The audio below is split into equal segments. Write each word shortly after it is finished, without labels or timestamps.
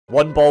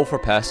One ball for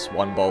piss,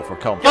 one ball for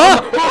cum.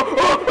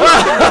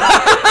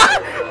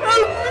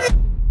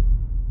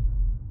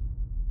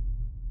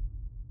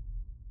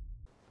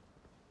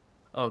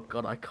 Oh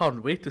god, I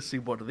can't wait to see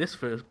what this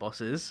first boss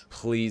is.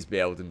 Please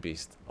be Elden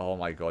Beast. Oh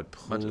my god,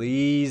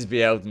 please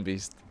be Elden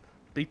Beast.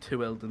 Be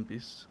 2 Elden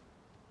Beasts.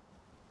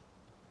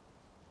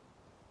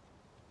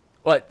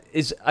 What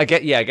is? I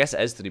guess it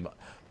is 3 months.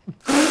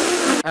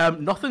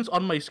 Nothing's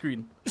on my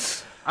screen.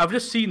 I've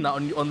just seen that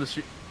on the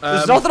screen.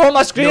 There's nothing on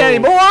my screen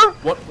anymore.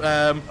 What?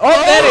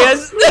 Oh, there he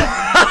is.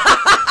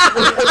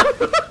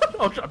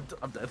 Oh,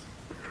 I'm dead.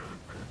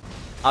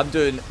 I'm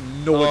doing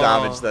no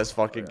damage to this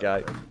fucking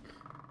guy.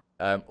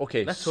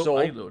 Okay, Let's so hope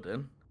I load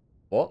in.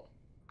 What?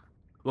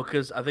 Well,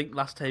 because I think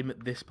last time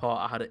at this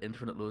part I had an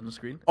infinite loading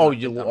screen. Oh,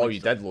 you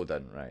did load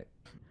in, right?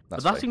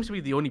 But that seems to be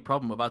the only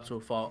problem I've had so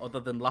far, other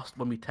than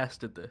when we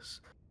tested this.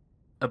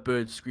 A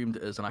bird screamed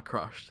at us and I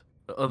crashed.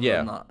 But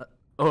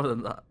other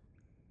than that,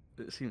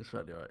 it seems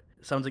fairly alright.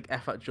 It sounds like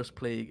effort just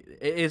playing.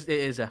 It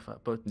is effort,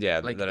 but yeah,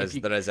 like, there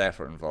is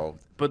effort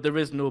involved. But there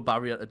is no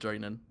barrier to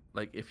joining.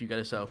 Like if you get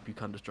it set up, you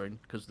can just join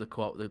because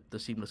the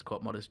seamless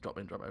co-op mod is drop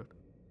in, drop out.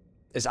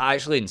 It's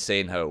actually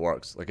insane how it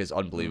works. Like it's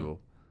unbelievable.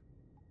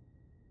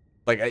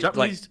 Like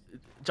Japanese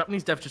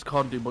devs just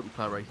can't do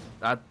multiplayer right.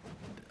 I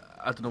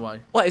don't know why.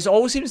 Well, it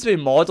always seems to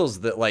be models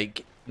that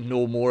like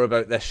know more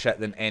about this shit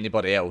than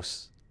anybody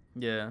else.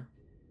 Yeah.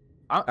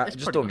 I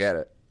just don't get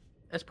it.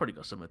 It's probably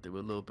got something to do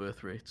with low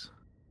birth rates.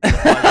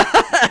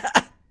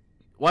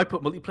 Why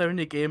put multiplayer in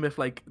your game if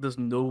like there's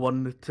no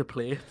one to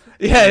play?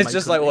 Yeah, it's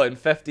just like what in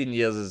 15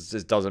 years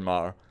it doesn't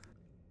matter.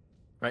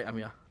 Right, I'm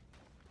here.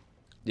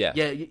 Yeah.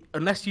 Yeah,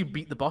 unless you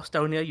beat the boss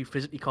down here, you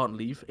physically can't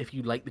leave if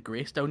you like the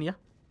grace down here.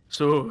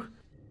 So.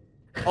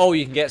 Oh,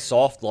 you can get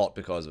soft lock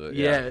because of it.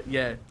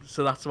 Yeah.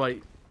 So that's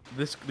why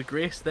the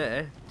grace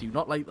there. Do you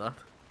not like that?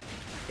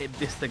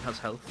 This thing has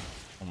health.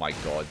 Oh my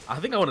god. I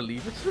think I want to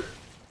leave it.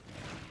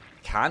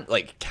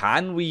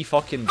 Can we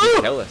fucking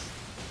kill this?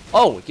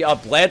 Oh, yeah, I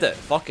bled it.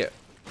 Fuck it.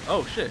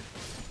 Oh shit.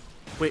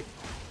 Wait,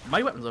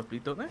 my weapons have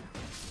bleed, don't they?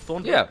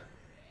 Thorn yeah.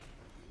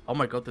 Oh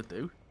my god, they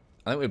do.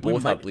 I think we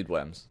both have bleed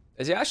weapons.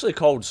 Is he actually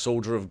called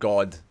Soldier of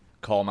God,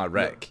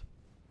 Rick?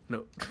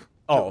 No.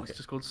 Oh, no, okay. It's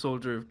just called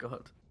Soldier of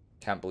God.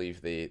 Can't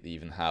believe they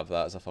even have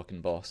that as a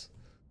fucking boss.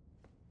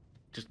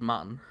 Just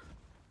man.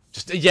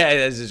 Yeah, it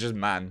is. It's just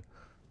man.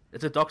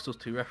 It's a Dark Souls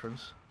 2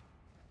 reference.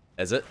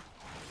 Is it?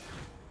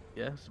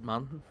 Yeah, it's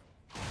man.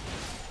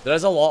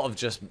 There's a lot of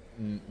just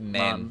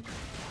men.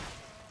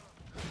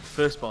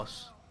 First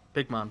boss,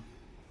 big man.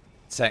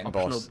 Second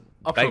boss,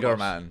 bigger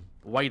man.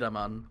 Wider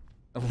man.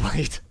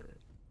 Wide.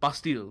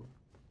 Bastille,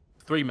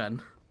 3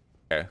 men.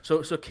 Okay.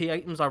 So key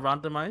items are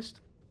randomized,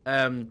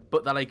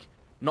 but they're like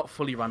not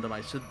fully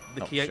randomized. So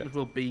the key items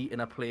will be in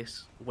a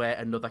place where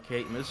another key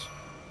item is.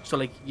 So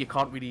like you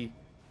can't really.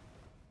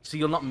 So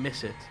you'll not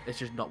miss it. It's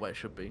just not where it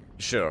should be.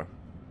 Sure.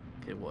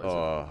 Okay, what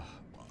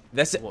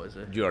is it? What is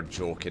it? You're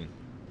joking.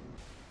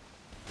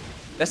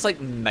 This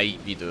like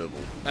might be doable.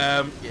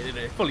 Yeah,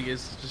 it fully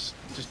is.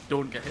 Just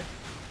don't get hit.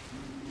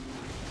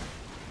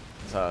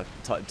 It's a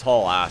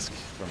tall ask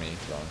for me,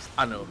 to be honest.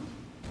 I know.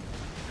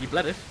 You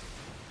bled it.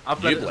 I've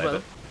bled it as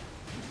well.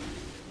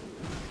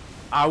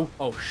 Ow!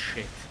 Oh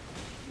shit!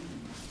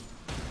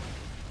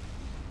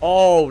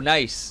 Oh,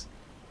 nice.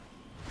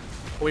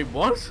 Wait,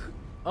 what?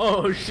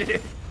 Oh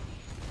shit!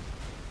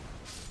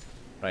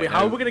 Right, wait,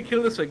 how are we gonna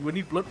kill this thing? We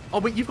need blood. Oh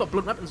wait, you've got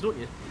blood weapons, don't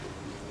you?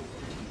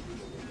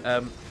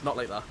 Not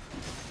like that.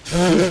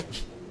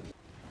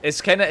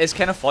 It's kind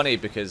of funny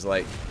because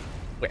like,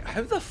 wait,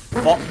 how the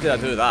fuck did I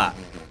do that?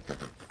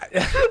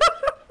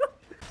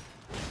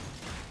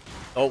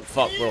 Oh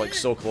fuck, we're like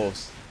so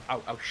close.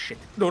 Ow, shit.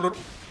 No.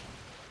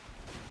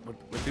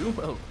 We're doing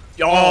well.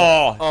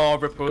 Oh,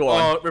 Rip, go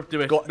on. Rip,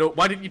 do it. No,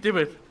 why didn't you do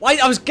it? Why?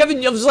 I was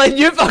letting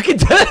you fucking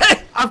do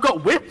it! I've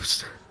got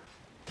whips!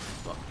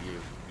 Fuck you.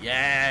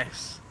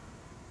 Yes!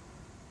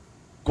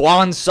 Go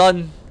on,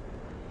 son.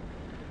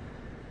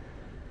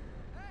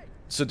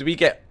 So we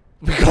got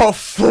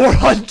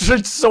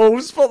 400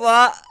 souls for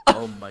that?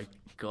 Oh my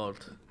god.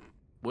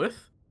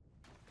 Worth?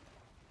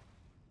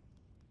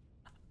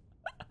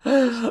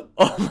 Oh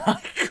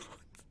my god.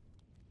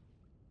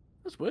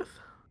 That's worth.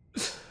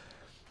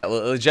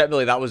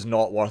 Legitimately, that was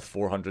not worth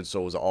 400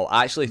 souls at all.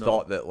 I actually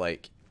thought that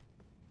like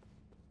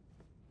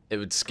it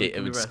would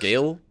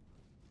scale.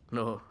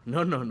 No.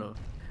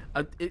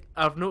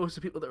 I've noticed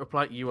the people that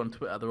reply to you on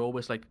Twitter, they're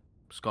always like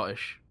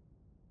Scottish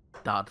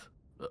dad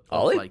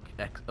of like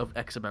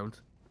X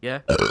amount.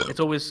 Yeah, it's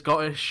always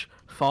Scottish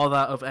father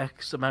of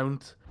X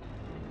amount,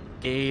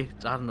 gay.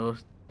 I don't know.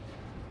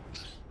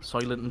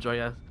 Soylent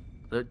enjoyer.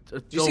 Did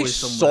you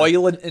say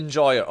Soylent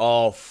enjoyer?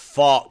 Oh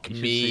fuck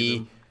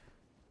me.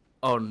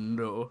 Oh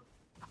no.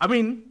 I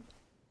mean,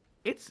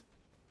 it's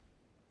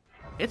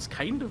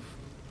kind of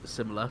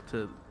similar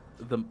to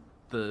the.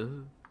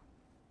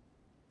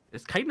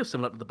 It's kind of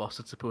similar to the boss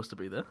that's supposed to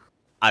be there.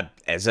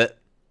 Is it?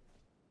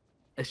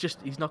 It's just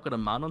he's not got a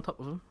man on top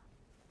of him.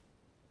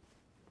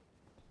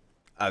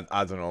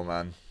 I don't know,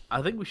 man.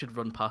 I think we should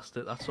run past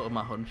it. That's sort of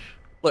my hunch.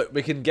 Look,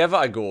 we can give it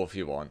a go if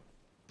you want.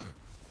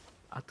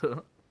 I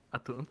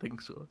don't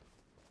think so.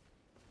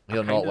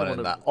 You're not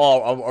winning that.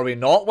 Oh, are we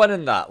not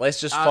winning that? Let's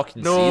just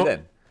fucking see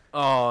then.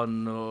 Oh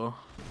no.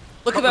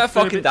 Look at that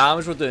fucking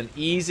damage we're doing.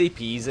 Easy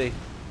peasy.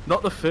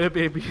 Not the fur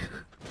baby.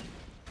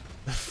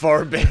 The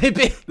fur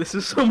baby? This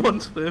is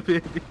someone's fur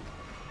baby.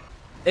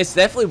 It's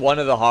definitely one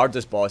of the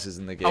hardest bosses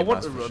in the game, I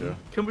want that's to for run. sure.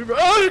 Can we run?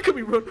 Oh, can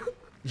we run?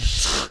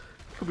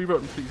 Can we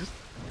run, please?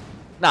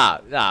 Nah,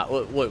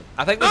 look,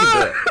 I think we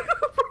can do it.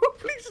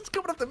 Please, it's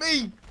coming after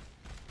me!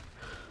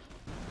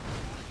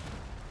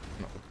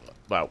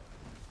 Well.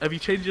 Have you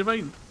changed your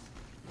mind?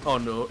 Oh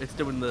no, it's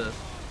doing the...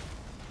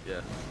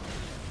 Yeah.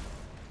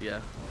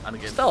 Yeah, and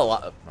again. Still a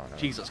lot of... Oh, no.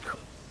 Jesus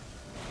Christ.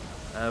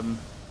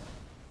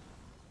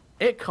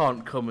 It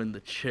can't come in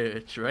the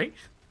church, right?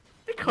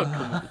 It can't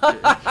come in the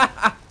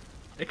church.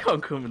 It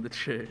can't come in the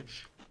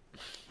church.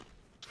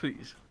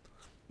 Please.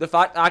 The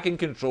fact I can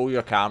control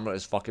your camera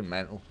is fucking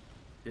mental.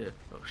 Yeah.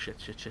 Oh shit.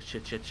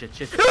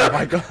 Oh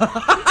my god.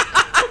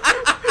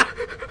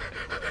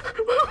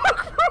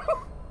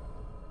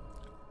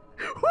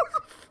 What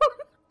the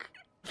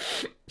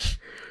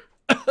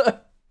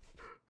fuck?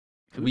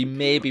 We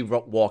may be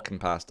walking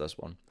past this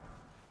one.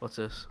 What's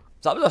this?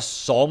 That was a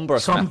somber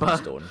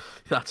stone.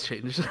 That's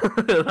changed.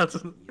 That's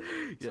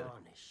yeah.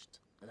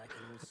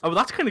 Oh,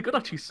 that's kind of good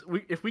actually.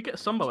 If we get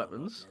somber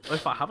weapons, or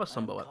if I have a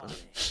somber weapon.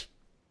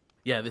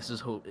 Yeah, this is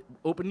hope.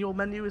 Open your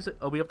menu. Is it?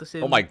 Oh, we have the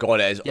same. Oh my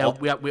god, it is. Yeah,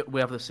 we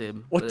have the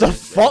same. What the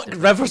fuck?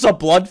 Rivers of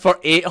Blood for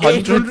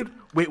 800?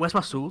 Wait, where's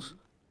my souls?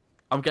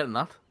 I'm getting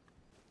that.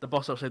 The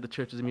boss outside the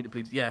church is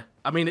immediately bleeds. Yeah,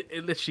 I mean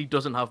it literally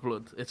doesn't have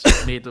blood.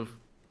 It's made of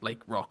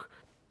like rock.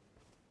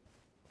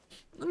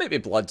 There may be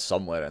blood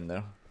somewhere in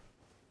there.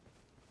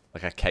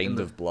 Like a kind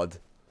of blood.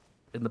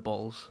 In the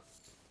balls.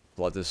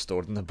 Blood is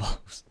stored in the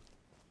balls.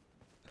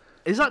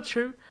 Is that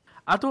true?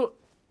 I don't.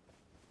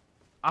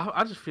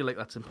 I just feel like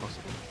that's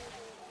impossible.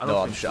 No,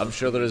 I'm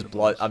sure there is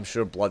blood. I'm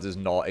sure blood is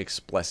not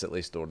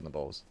explicitly stored in the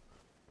balls.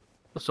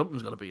 Well,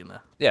 something's got to be in there.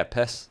 Yeah,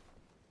 piss.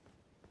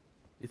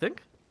 You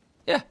think?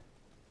 Yeah.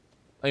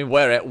 I mean,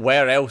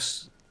 where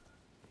else?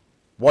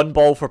 One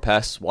ball for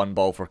piss, one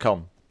ball for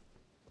cum.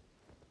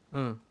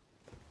 Hmm.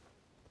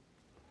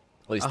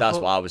 At least that's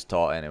what I was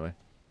taught anyway.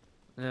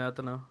 Yeah, I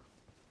don't know.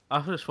 I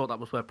just thought that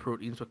was where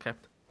proteins were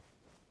kept.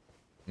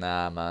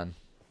 Nah, man.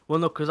 Well,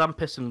 no, because I'm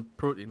pissing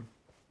protein.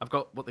 I've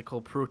got what they call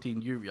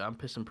protein urea. I'm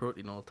pissing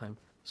protein all the time.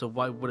 So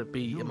why would it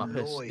be in my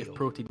piss if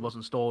protein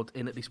wasn't stored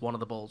in at least one of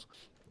the balls?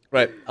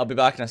 Right, I'll be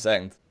back in a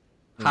second.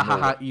 Ha ha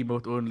ha,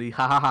 emote only.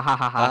 Ha ha ha ha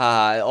ha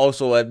ha.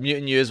 Also,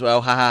 muting you as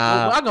well. Ha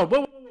ha ha. Hang on,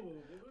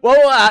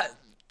 whoa.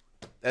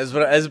 That's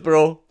what it is,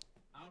 bro.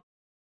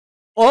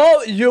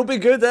 Oh, you'll be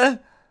good, eh?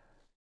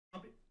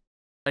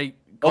 Hey,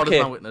 God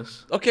is my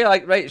witness. Okay,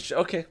 like, right,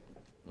 okay.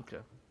 Okay.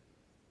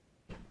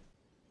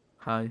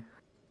 Hi.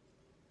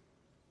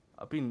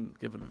 I've been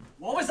given...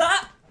 What was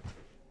that?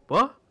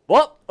 What?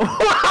 What?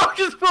 I'm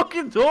just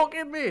fucking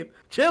talking, mate.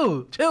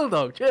 Chill,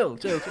 dog. Chill.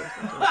 Chill.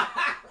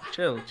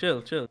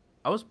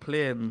 I was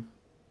playing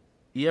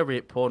ear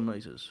rape porn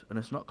noises, and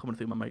it's not coming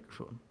through my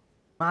microphone.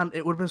 Man,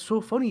 it would have been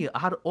so funny. I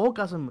had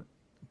orgasm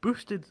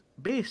boosted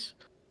bass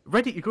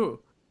ready to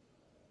go,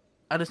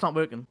 and it's not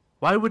working.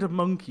 Why would a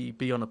monkey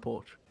be on a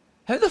porch?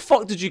 How the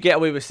fuck did you get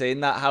away with saying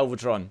that,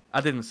 Halvardron?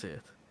 I didn't say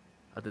it.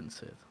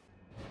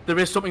 There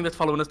is something that's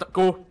following us.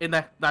 Go in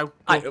there now.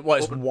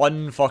 It's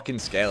one fucking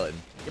skeleton.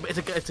 Yeah, but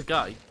it's a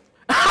guy.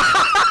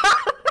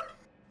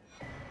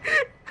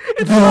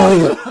 It's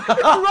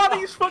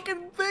Ronnie's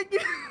fucking thing.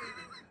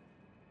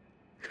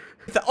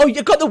 Oh,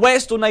 you got the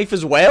whetstone knife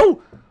as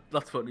well?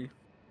 That's funny.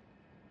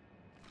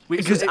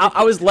 Because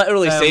I was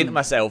literally saying to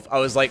myself, I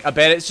was like, I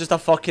bet it's just a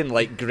fucking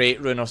like great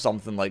rune or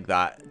something like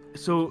that.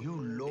 So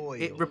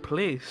it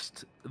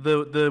replaced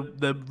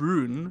the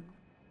rune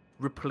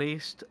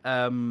replaced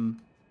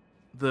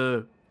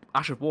the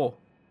Ash of War.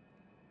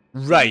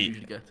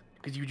 Right.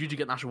 Because you usually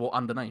get an Ash of War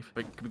and a knife.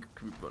 But can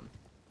we run?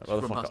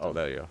 Oh,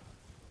 there you go.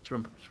 Just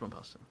run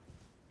past him.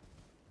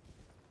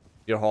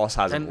 Your horse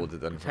hasn't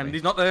loaded in. Pretend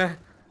he's not there.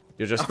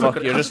 You're just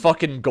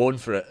fucking going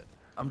for it.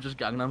 I'm just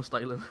Gangnam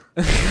styling.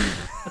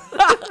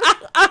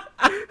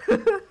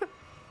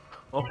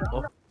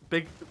 oh,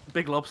 big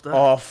lobster.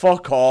 Oh,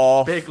 fuck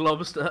off. Big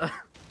lobster.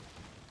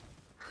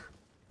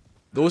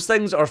 Those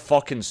things are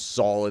fucking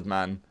solid,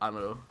 man. I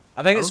know.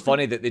 I think it's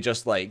funny that they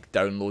just like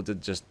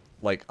downloaded just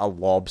like a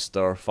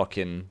lobster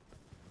fucking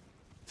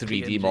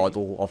 3D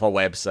model off a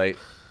website.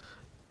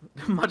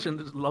 Imagine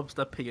this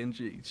lobster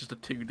PNG. It's just a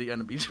 2D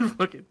enemy, just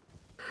fucking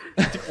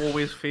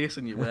always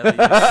facing you. Wherever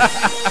you are.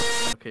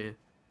 Okay,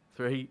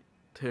 3,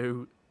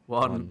 2,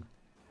 1.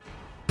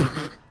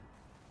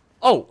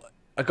 Oh,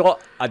 I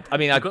got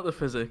the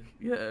physic.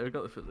 Yeah, I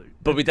got the physic.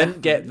 But we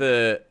didn't get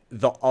the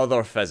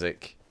other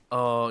physic.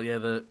 Oh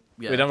yeah,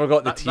 we never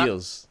got the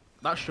tears.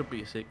 That should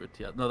be a secret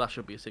tier. No, that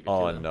should be a secret tier.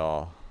 Oh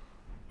no.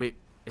 Wait,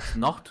 it's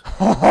not.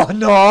 Oh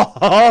no.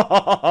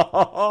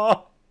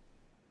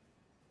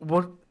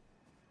 What?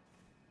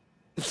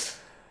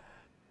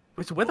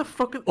 Wait, so where the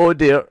fuck? Oh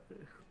dear.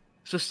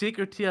 So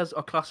sacred tiers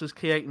are classed as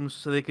key items,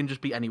 so they can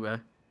just be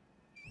anywhere.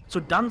 So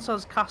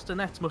dancers,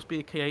 castanets must be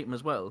a key item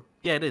as well.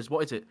 Yeah, it is.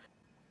 What is it?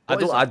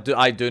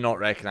 I do not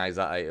recognize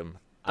that item.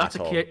 That's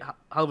at a all. key.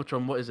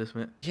 Albatron, what is this,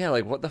 mate? Yeah,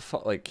 like what the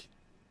fuck? Like,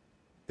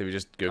 did we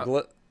just Google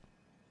it?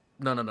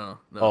 No.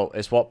 Oh,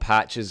 it's what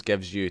Patches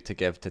gives you to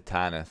give to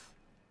Tanith.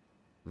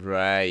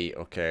 Right.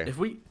 Okay. If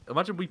we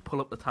imagine we pull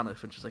up the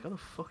Tanith and she's like, "How the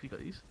fuck you got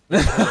these?"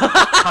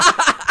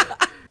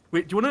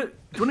 Wait, do you wanna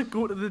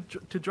go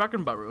to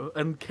Dragon Barrow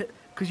and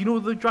because you know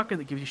the dragon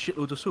that gives you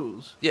shitloads of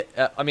souls? Yeah,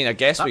 I mean, I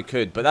guess we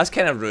could, but that's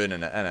kind of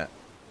ruining it, innit?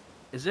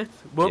 Is it?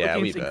 We're Yeah, up a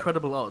against wee bit.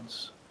 incredible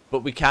odds.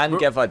 But we can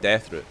give a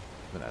death route.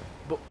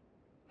 But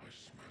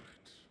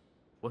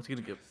what's he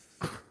gonna give?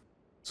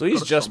 So he's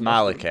Got a just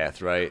strong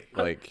Malekith, right?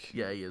 Like.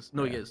 Yeah, he is.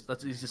 No, he is.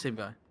 He's the same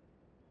guy.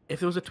 If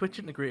there was a Twitch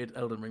integrated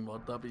Elden Ring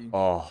mod, that'd be.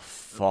 Oh,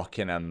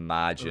 fucking really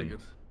imagine. good.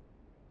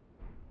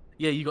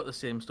 Yeah, you got the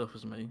same stuff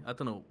as me. I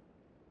don't know.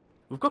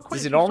 We've got quite.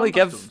 Does a he few normally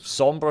Somber give stones.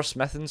 Somber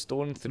Smithing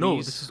Stone 3s? No,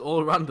 this is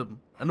all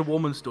random. And the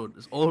Woman Stone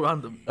is all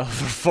random. What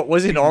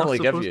does he He's not normally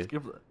give supposed you? to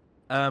give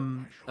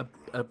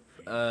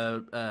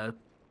that.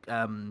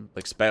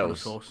 Like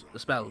spells? Source. A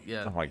spell,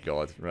 yeah. Oh my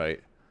god,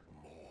 right.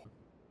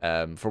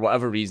 For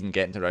whatever reason,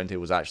 getting to Round Table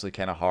was actually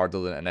kind of harder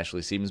than it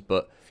initially seems,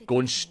 but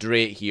going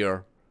straight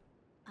here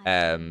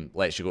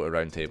lets you go to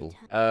Round Table. Do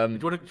you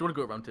want to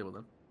go around table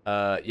then?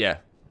 Yeah.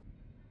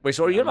 Wait,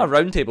 so are you in my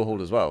Round Table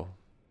hold as well?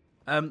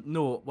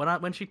 No.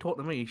 When she talked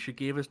to me, she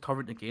gave us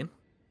torrent again.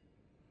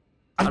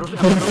 I don't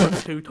think I've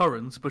done 2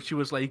 torrents, but she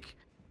was like,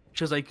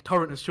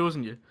 torrent has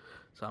chosen you.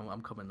 So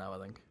I'm coming now, I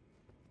think.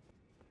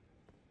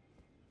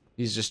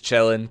 He's just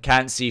chilling,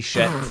 can't see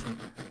shit.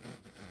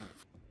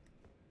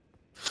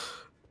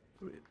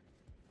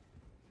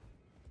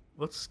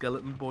 What's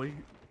Skeleton Boy?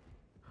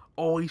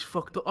 Oh, he's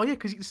fucked up. Oh yeah,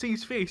 because you can see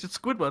his face. It's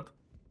Squidward.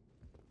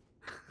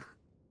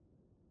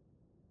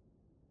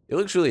 He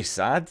looks really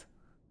sad.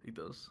 He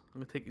does.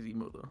 I'm gonna take his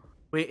emote though.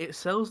 Wait, it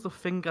sells the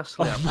finger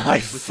slap. Oh my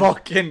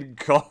fucking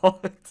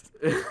god.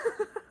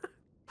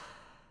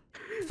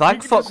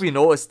 Thank fuck we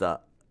noticed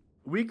that.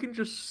 We can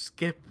just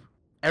skip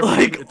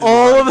everything. Like,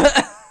 all of it.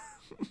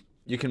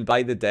 You can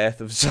buy the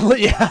death of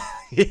Sully. Yeah.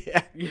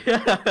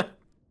 Yeah.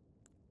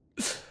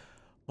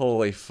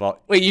 Holy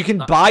fuck. Wait, you can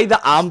buy the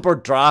Amber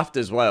Draft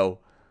as well.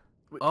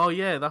 Oh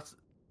yeah, that's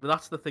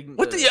the thing.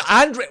 What the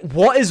Andre?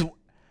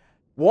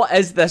 What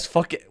is this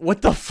fucking?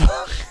 What the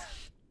fuck?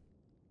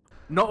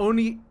 Not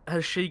only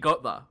has she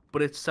got that,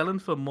 but it's selling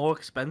for more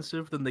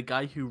expensive than the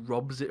guy who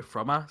robs it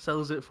from her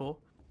sells it for.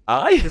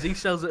 Aye. Because he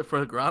sells it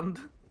for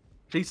 $1,000.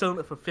 She's selling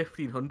it for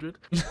 1,500.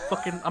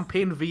 Fucking, I'm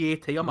paying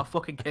VAT on my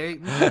fucking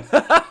cake.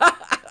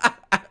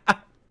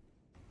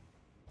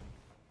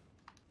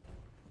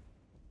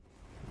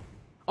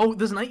 Oh,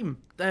 there's an item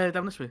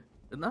down this way,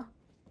 isn't there?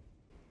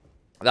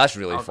 That's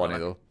really funny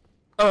though.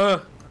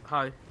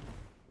 Hi.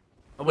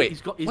 Oh, Wait,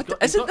 he's what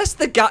got, isn't this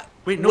the guy?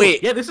 Wait, no.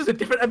 Wait, Yeah, this is a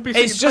different NPC.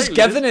 it's just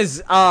entirely. given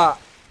his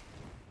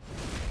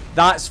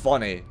That's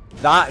funny.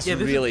 That's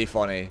really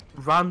funny.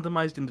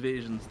 Randomized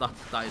invasions. That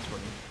is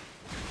funny.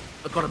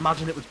 I God,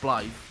 imagine it was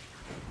Blythe.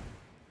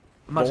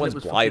 What one's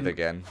Blythe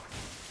again?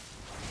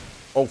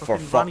 Oh, for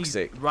fuck's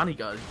sake. Ranny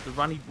guy, the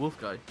Ranny Wolf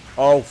guy.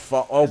 Oh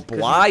fuck! Oh,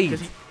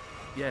 Blythe.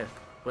 Yeah,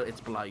 but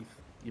it's Blythe.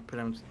 You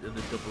pronounce the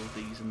double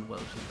D's in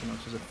Welsh. It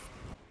pronounces it.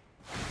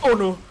 Oh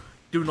no!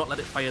 Do not let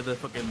it fire the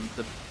fucking.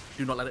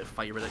 Do not let it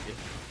fire it at you.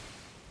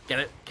 Get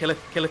it! Kill it!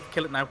 Kill it!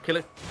 Kill it now! Kill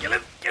it! Kill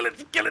it! Kill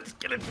it! Kill it!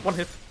 Kill it! One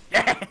hit.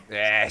 Yeah.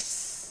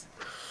 Yes.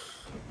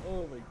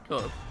 Oh my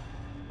god.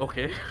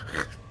 Okay.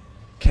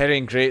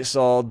 Carrying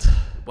greatsword.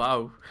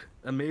 Wow.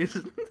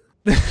 Amazing.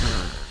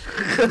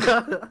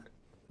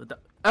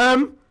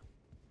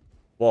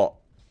 What?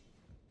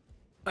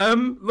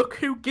 Look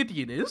who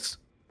Gideon is.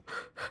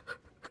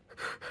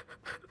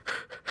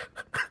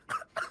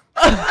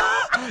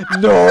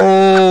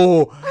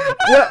 No.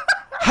 What?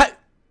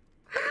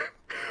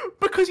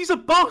 Because he's a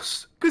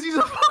boss. Because he's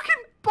a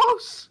fucking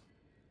boss.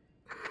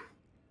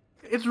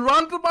 It's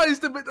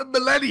randomized him into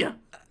millennia.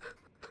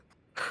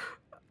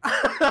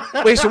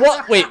 Wait, so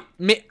what? Wait,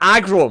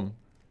 aggro him.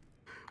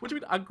 What do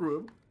you mean aggro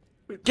him?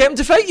 Wait, Get him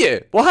to fight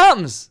you. What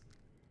happens?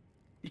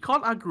 you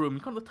can't aggro him.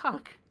 You can't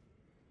attack.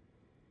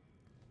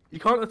 You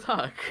can't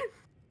attack.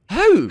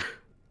 How?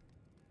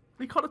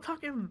 You can't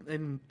attack him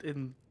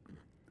in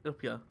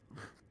up here.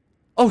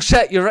 Oh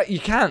shit! You're right. You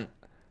can't.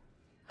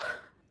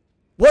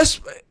 What's?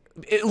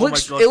 It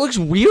looks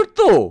weird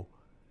though.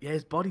 Yeah,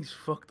 his body's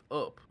fucked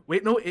up.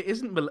 Wait, no, it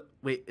isn't.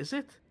 Wait, is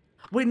it?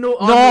 Wait, no.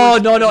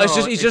 No.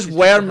 He's just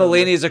wearing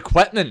Melania's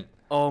equipment.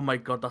 Oh my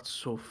god, that's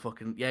so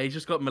fucking. Yeah, he's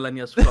just got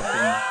Melania's fucking.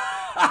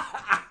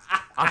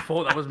 I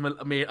thought that was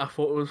mate. I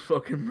thought it was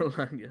fucking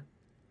Melania.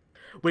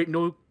 Wait,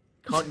 no,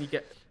 can't you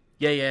get?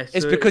 Yeah.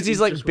 It's so because he's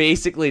like just...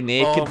 basically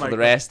naked Oh for my the God.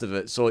 rest of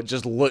it, so it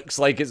just looks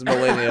like it's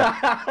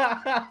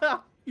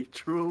Melania. You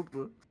trolled,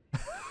 bro.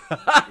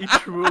 You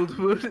trolled,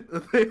 bro.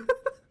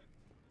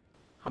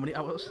 How many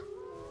hours?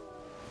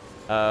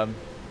 You got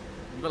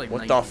like What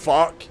 9. the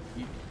fuck?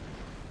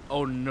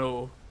 Oh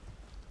no.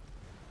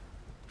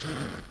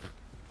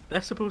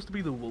 They're supposed to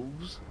be the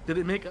wolves. Did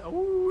it make it?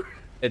 Ooh.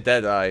 It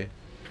did, aye.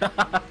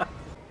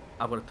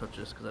 I've got to touch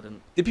this because I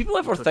didn't. Do people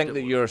ever think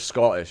that you're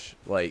Scottish?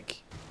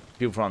 Like,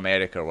 people from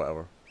America or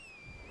whatever?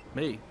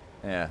 Me?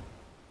 Yeah.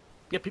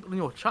 Yeah, people in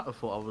your chat have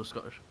thought I was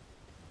Scottish.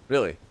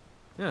 Really?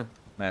 Yeah.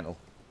 Mental.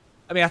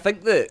 I mean, I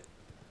think that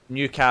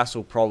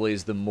Newcastle probably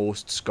is the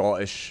most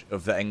Scottish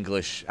of the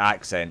English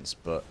accents,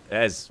 but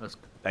it is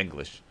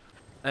English.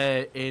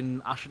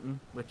 In Ashington,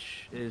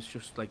 which is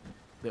just like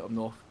a bit up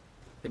north.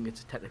 I think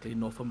it's technically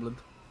Northumberland.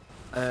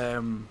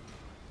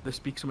 They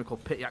speak something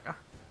called Pityaker,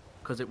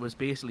 because it was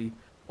basically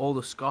all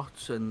the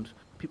Scots and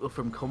people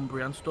from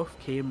Cumbria and stuff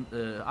came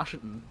to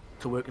Ashington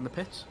to work in the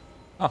pits.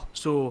 Oh.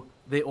 So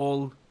they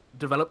all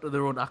developed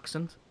their own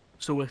accent.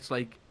 So it's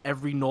like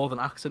every northern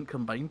accent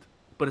combined.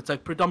 But it's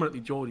like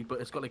predominantly Geordie,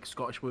 but it's got like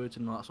Scottish words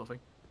and all that sort of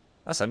thing.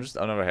 That's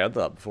interesting. I've never heard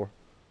that before.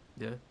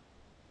 Yeah.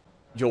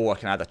 Yo, I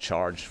can add a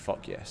charge.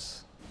 Fuck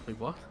yes. Wait,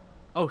 what?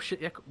 Oh shit,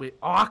 yeah. Wait.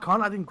 Oh, I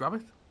can't. I didn't grab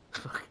it.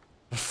 Fuck.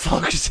 For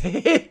fuck's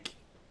sake.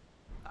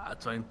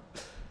 It's fine.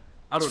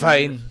 I don't It's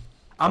fine.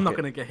 I'm not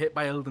going to get hit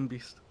by Elden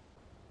Beast.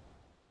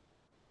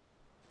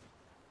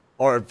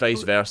 Or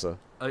vice versa.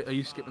 Are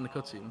you skipping the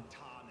cutscene?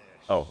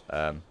 Oh,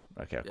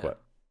 okay, I'll quit.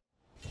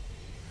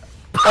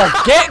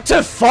 Oh, get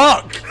to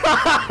fuck!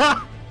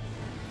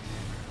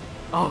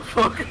 Oh,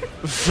 fuck.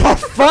 For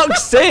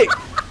fuck's sake!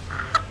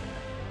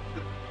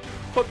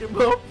 Fuck him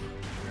up.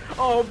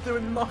 Oh, I'm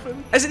doing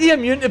nothing. Isn't he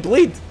immune to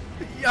bleed?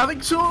 Yeah, I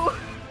think so.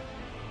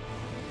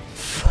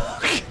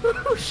 Fuck.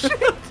 Oh,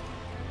 shit.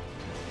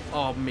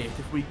 Oh, mate,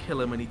 if we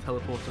kill him and he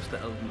teleports us to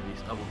Elden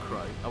Beast, I will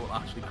cry. I will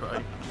actually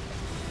cry.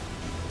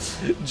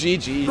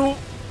 GG. No.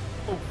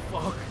 Oh,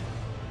 fuck.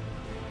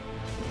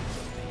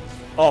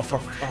 Oh, for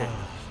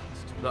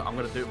Look, I'm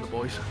going to do it for the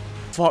boys.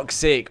 fuck's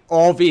sake.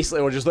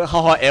 Obviously, we're just like,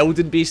 haha,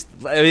 Elden Beast.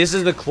 This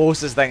is the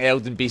closest thing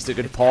Elden Beast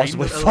could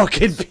possibly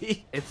fucking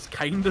be. It's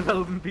kind of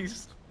Elden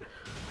Beast.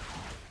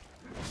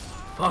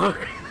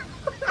 Fuck.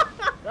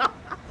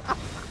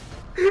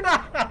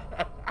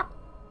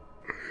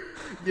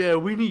 Yeah,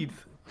 we need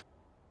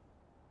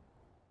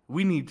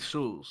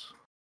souls.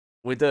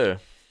 We do.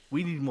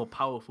 We need more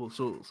powerful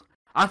souls.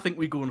 I think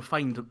we go and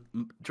find a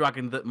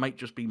dragon that might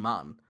just be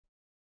man.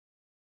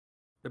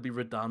 It'd be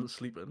Radahn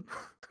sleeping.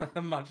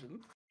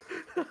 Imagine.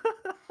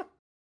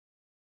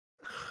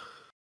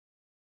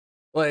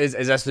 Well, is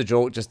this the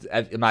joke? Just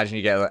imagine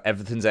you get like,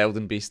 everything's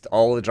Elden Beast.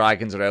 All the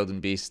dragons are Elden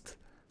Beast.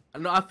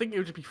 No, I think it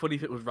would just be funny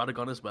if it was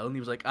Radagon as well, and he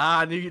was like,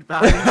 I knew you'd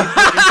back.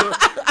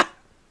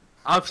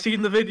 I've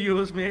seen the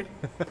videos, mate.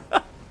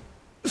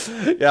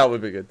 Yeah, it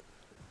would be good.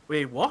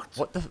 Wait, what?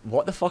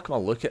 What the fuck am I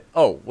looking?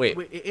 Oh, wait.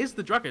 Wait, it is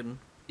the dragon.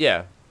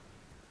 Yeah.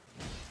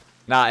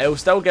 Nah, it'll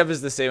still give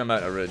us the same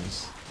amount of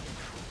runes.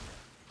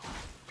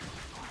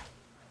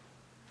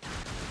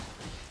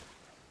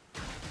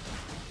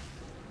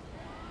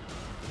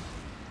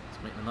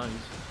 Let's make the noise.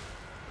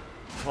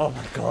 Oh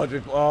my god,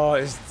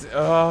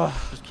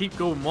 Just keep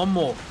going, one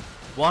more.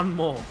 One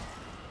more.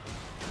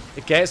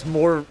 it gets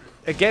more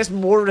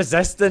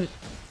resistant.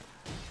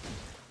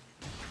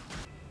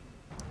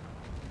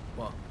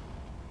 What?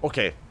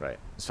 Okay, right,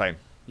 it's fine.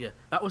 Yeah,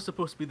 that was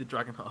supposed to be the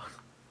dragon heart.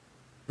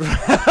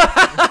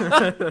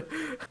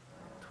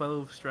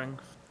 12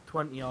 strength,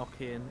 20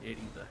 arcane, 18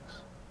 dex.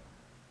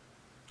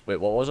 Wait,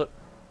 what was it?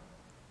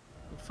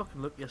 You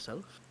fucking look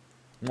yourself.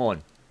 Come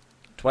on.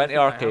 20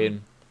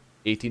 arcane,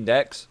 18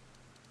 dex.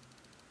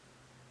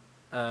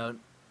 4.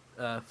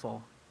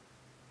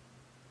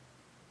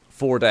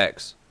 4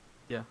 dex.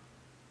 Yeah.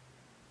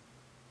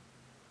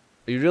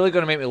 Are you really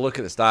going to make me look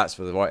at the stats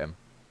for the item?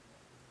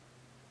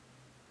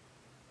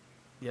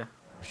 Yeah.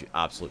 You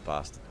absolute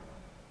bastard.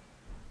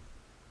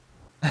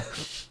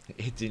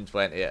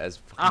 1820 it is.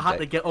 I had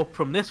to get up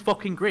from this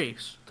fucking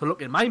grace to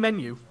look in my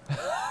menu.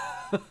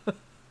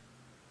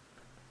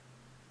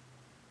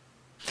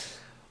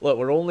 Look,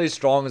 we're only as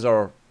strong as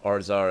our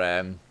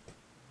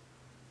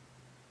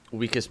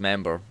weakest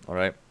member,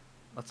 alright?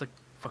 That's a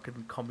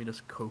fucking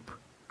communist cope.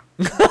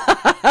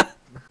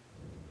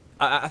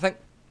 I think...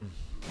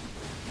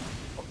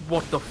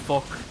 What the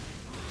fuck?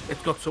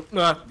 It's got some...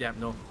 yeah,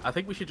 no. I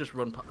think we should just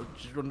run to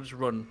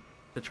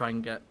try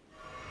and get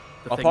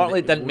the thing apparently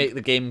that didn't make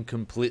the game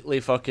completely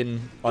fucking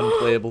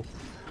unplayable.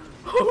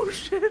 Oh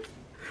shit!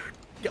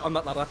 Get on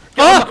that ladder.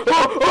 Get on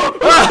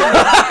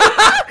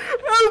that...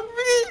 Help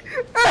me!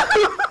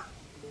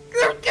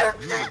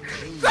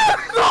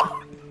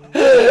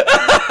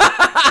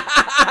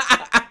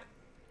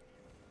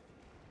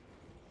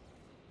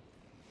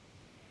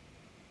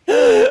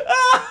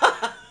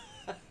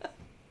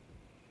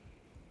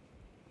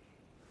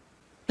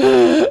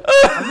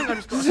 I think I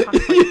just got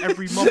attacked by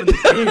every mob in the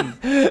game.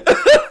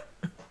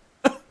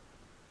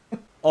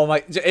 Oh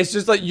my, it's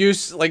just like you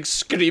like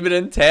screaming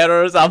in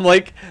terror as I'm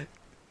like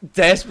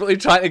desperately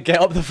trying to get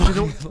up the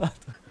fucking ladder.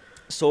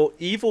 So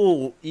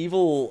evil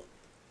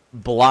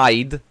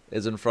Blythe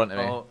is in front of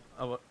me.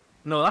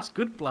 No, that's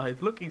good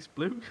Blythe. Look, he's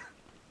blue.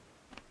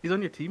 He's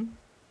on your team.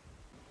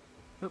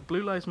 Look,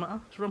 blue lives matter.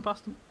 Just run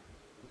past him.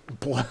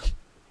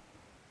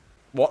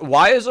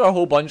 Why is there a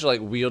whole bunch of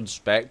like weird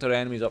Spectre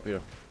enemies up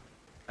here?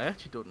 I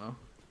actually don't know.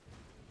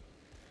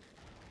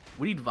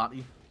 We need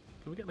Vatty.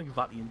 Can we get like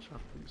Vatty in chat,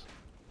 please?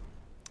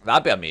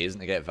 That'd be amazing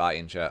to get Vatty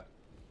in chat.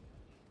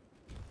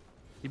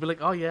 You'd be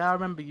like, oh yeah, I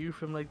remember you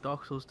from like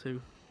Dark Souls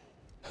 2.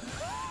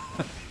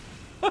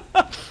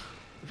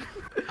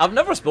 I've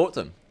never spoke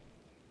to him.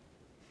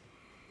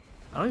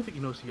 I don't even think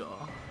he knows who you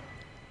are.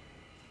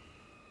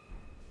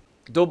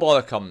 Don't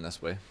bother coming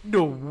this way.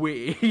 No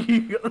way.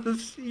 You got the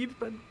seed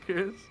bed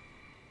curse.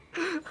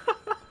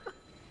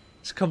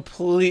 It's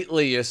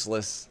completely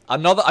useless.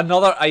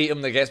 Another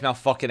item that gets me a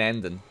fucking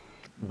ending.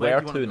 Where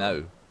to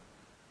now?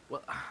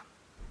 Well,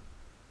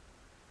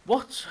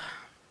 what?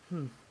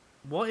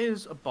 What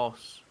is a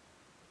boss?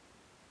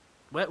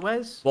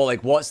 Where's? Well,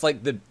 like, what's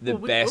like the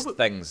best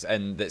things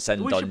that's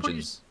in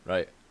dungeons,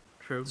 right?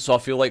 True. So I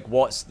feel like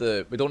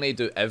we don't need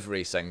to do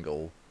every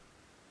single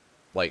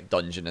like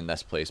dungeon in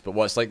this place, but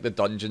what's like the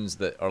dungeons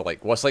that are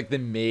like what's like the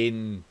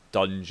main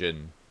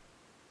dungeon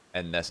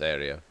in this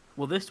area?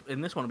 Well,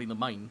 in this one will be the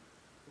mine.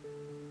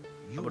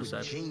 You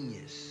a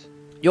genius.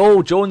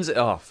 Yo, Jones.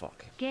 Oh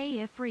fuck.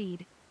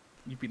 GheyForGames.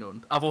 You've been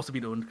owned. I've also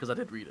been owned because I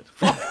did read it.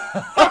 Fuck.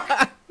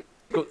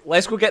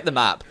 Let's go get the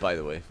map, by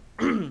the way.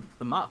 The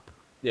map.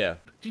 Yeah.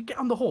 Did you get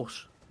on the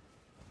horse?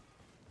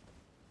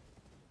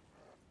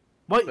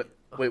 Wait.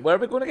 Wait, where are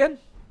we going again?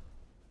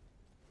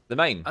 The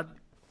mine.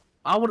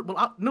 I would.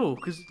 Well, no,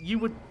 because you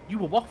were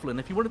waffling.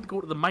 If you wanted to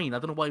go to the mine, I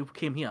don't know why you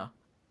came here.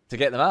 To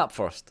get the map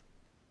first.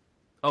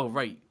 Oh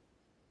right.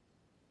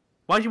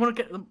 Why do you want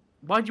to get them?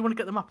 Why do you want to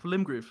get the map for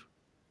Limgrave?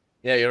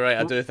 Yeah, you're right.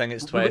 I do think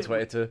it's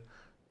 2022.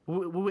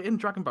 We're in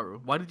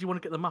Dragonbarrow. Why did you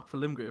want to get the map for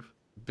Limgrave?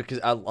 Because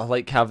I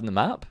like having the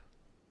map.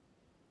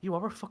 You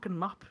are a fucking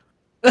map.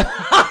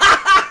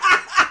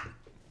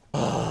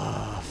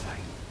 Oh,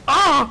 fine.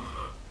 Ah!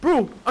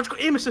 Bro, I just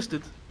got aim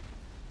assisted.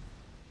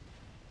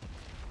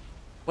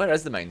 Where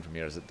is the mine from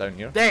here? Is it down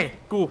here? There,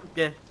 go,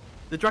 yeah.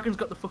 The dragon's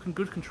got the fucking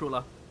good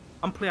controller.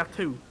 I'm player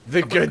 2.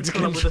 The good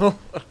controller.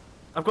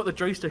 I've got the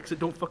joysticks that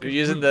don't fucking. You're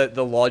using the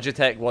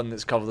Logitech one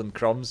that's covered in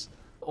crumbs.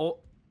 Oh,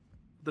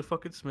 the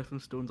fucking smithing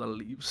stones are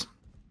leaves.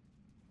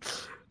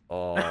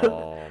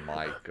 Oh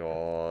my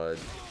god.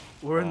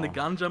 We're in the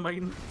ganja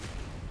mine.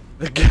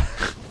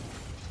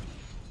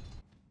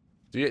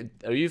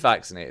 Are you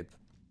vaccinated?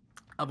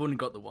 I've only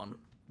got the one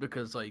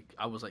because like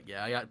I was like,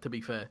 yeah. To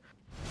be fair,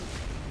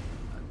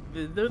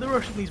 they're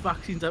rushing these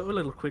vaccines out a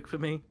little quick for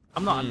me.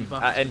 I'm not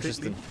anti-vax.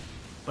 Interesting.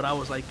 But I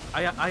was like,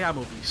 I am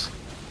obese,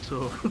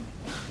 so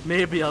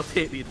maybe I'll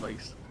take the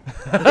advice.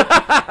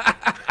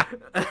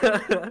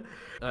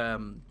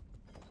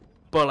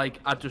 But like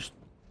I just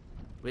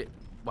wait.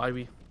 Why are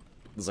we?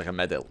 There's like a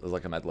mid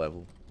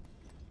level.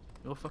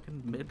 No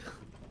fucking mid.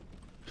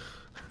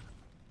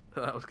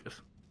 That was good.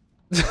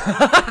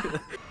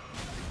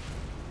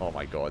 Oh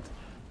my god.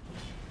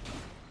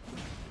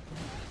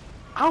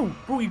 Ow,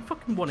 bro, he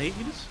fucking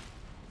 180'd us.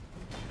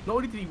 Not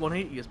only did he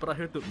 180 us, but I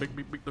heard the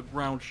big the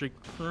ground shake.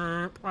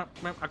 I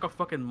got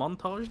fucking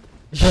montaged.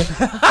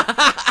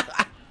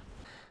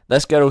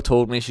 This girl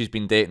told me she's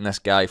been dating this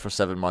guy for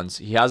 7 months.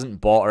 He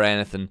hasn't bought her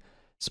anything,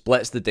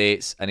 splits the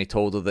dates, and he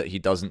told her that he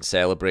doesn't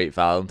celebrate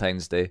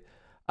Valentine's Day.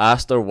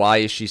 Asked her why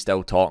is she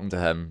still talking to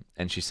him,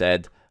 and she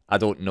said, I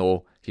don't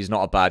know, he's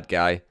not a bad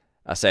guy.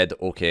 I said,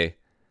 okay.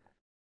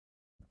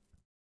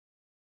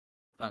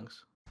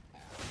 Thanks.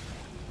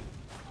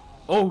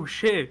 Oh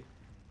shit.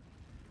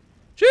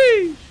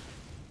 Jeez.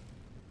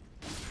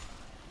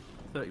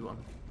 31.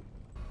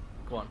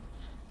 Go on.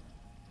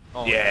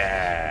 Oh.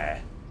 Yeah.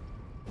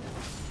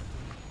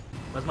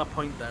 Where's my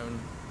point down?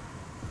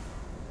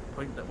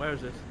 Point down. Where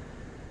is it?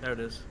 There it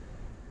is.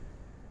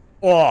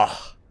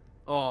 Oh.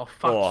 Oh,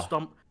 fat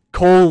stomp.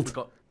 Cold.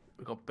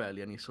 We got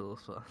barely any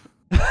sauce. So.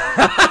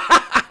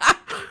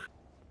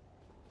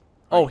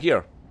 Oh,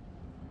 here.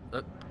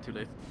 Too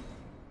late.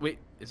 Wait,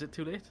 is it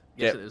too late?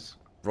 Yes, Yep. it is.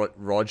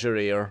 Roger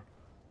Air.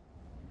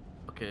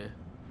 Okay.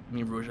 I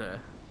mean Roger.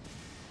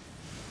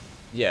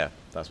 Yeah,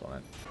 that's what I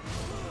meant.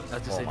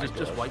 As I say,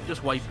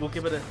 just wipe. We'll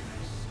give it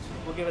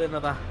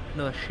another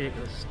shake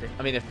of the stick.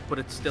 I mean, but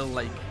it's still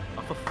like,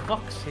 oh, for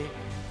fuck's sake.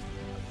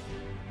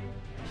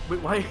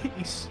 Wait, why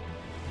he's?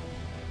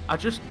 I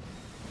just.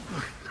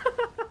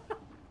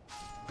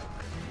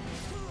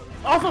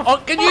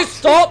 Oh, can you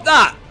stop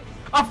that?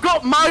 I've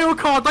got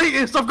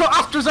myocarditis. I've got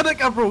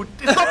AstraZeneca, bro.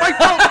 It's not my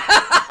fault.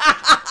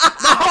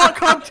 My heart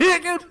can't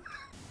take it.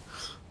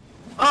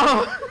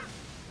 Oh,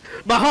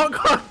 my heart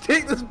can't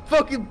take this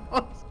fucking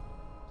boss.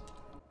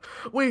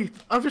 Wait,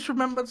 I've just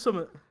remembered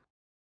something.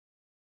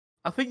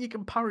 I think you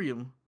can parry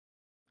him,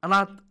 and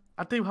I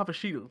do have a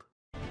shield.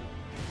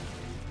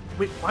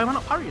 Wait, why am I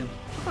not parrying?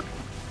 Fuck.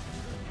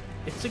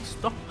 It's like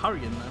stop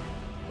parrying now.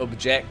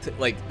 Object,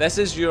 like this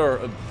is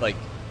your like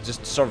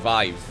just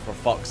survive for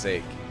fuck's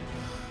sake.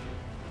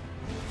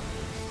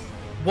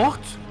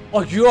 What?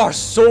 Oh, you are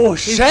so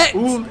shit!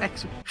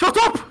 Shut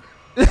up!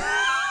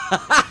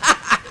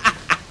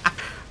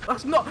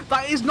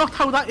 That is not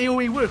how that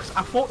AoE works.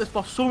 I fought this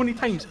boss so many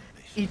times.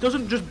 He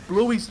doesn't just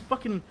blow his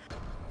fucking.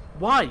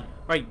 Why?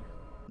 Right.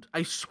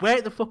 I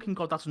swear to fucking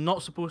God, that's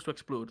not supposed to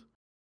explode.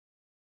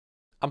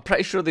 I'm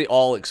pretty sure they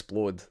all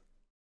explode.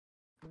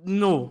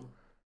 No.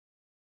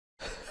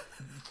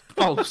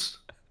 False.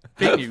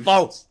 Fake news.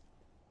 False.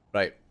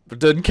 Right, we're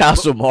doing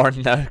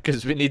Castlemorn now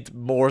because we need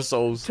more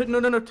souls.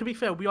 No. To be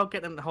fair, we are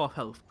getting half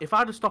health. If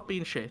I just stop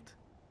being shit.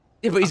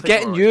 Yeah, but he's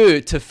getting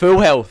you to full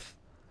health.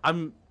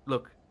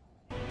 Look.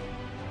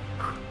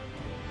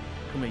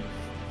 Come here, you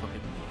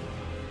fucking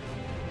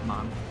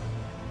man.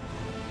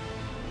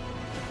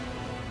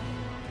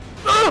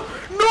 No!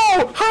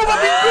 How have I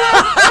been good?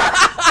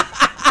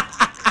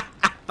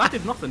 That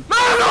did nothing. No!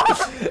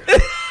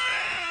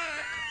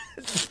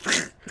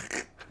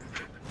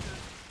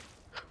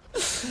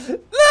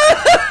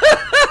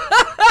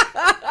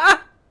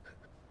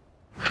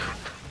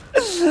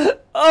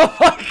 Oh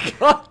my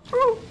God!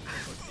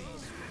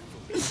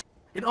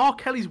 In R.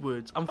 Kelly's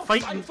words, I'm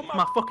fighting for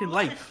my fucking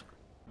life.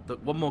 Look,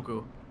 one more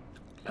go.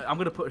 I'm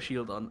gonna put a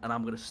shield on and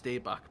I'm gonna stay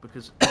back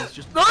because it's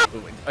just.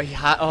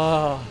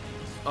 Oh,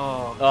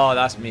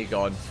 that's me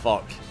gone.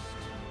 Fuck.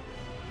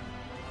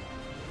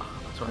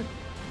 That's right.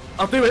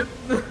 I'll do it.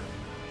 Come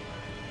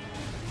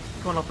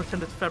on, I'll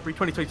pretend it's February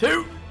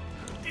 2022.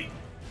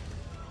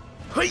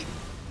 Hey.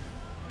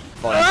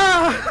 Fine.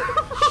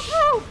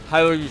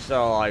 How are you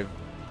still alive?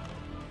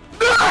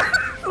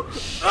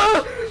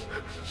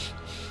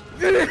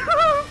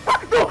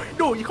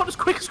 No, you can't just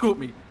quick scope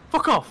me.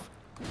 Fuck off.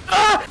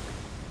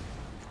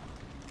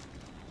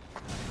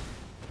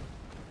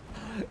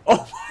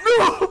 Oh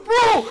no,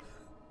 bro!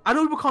 I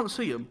know people can't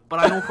see him, but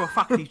I know for a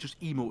fact he's just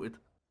emoted.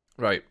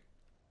 Right.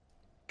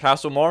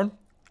 Castlemorn?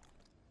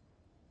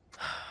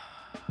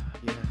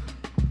 Yeah.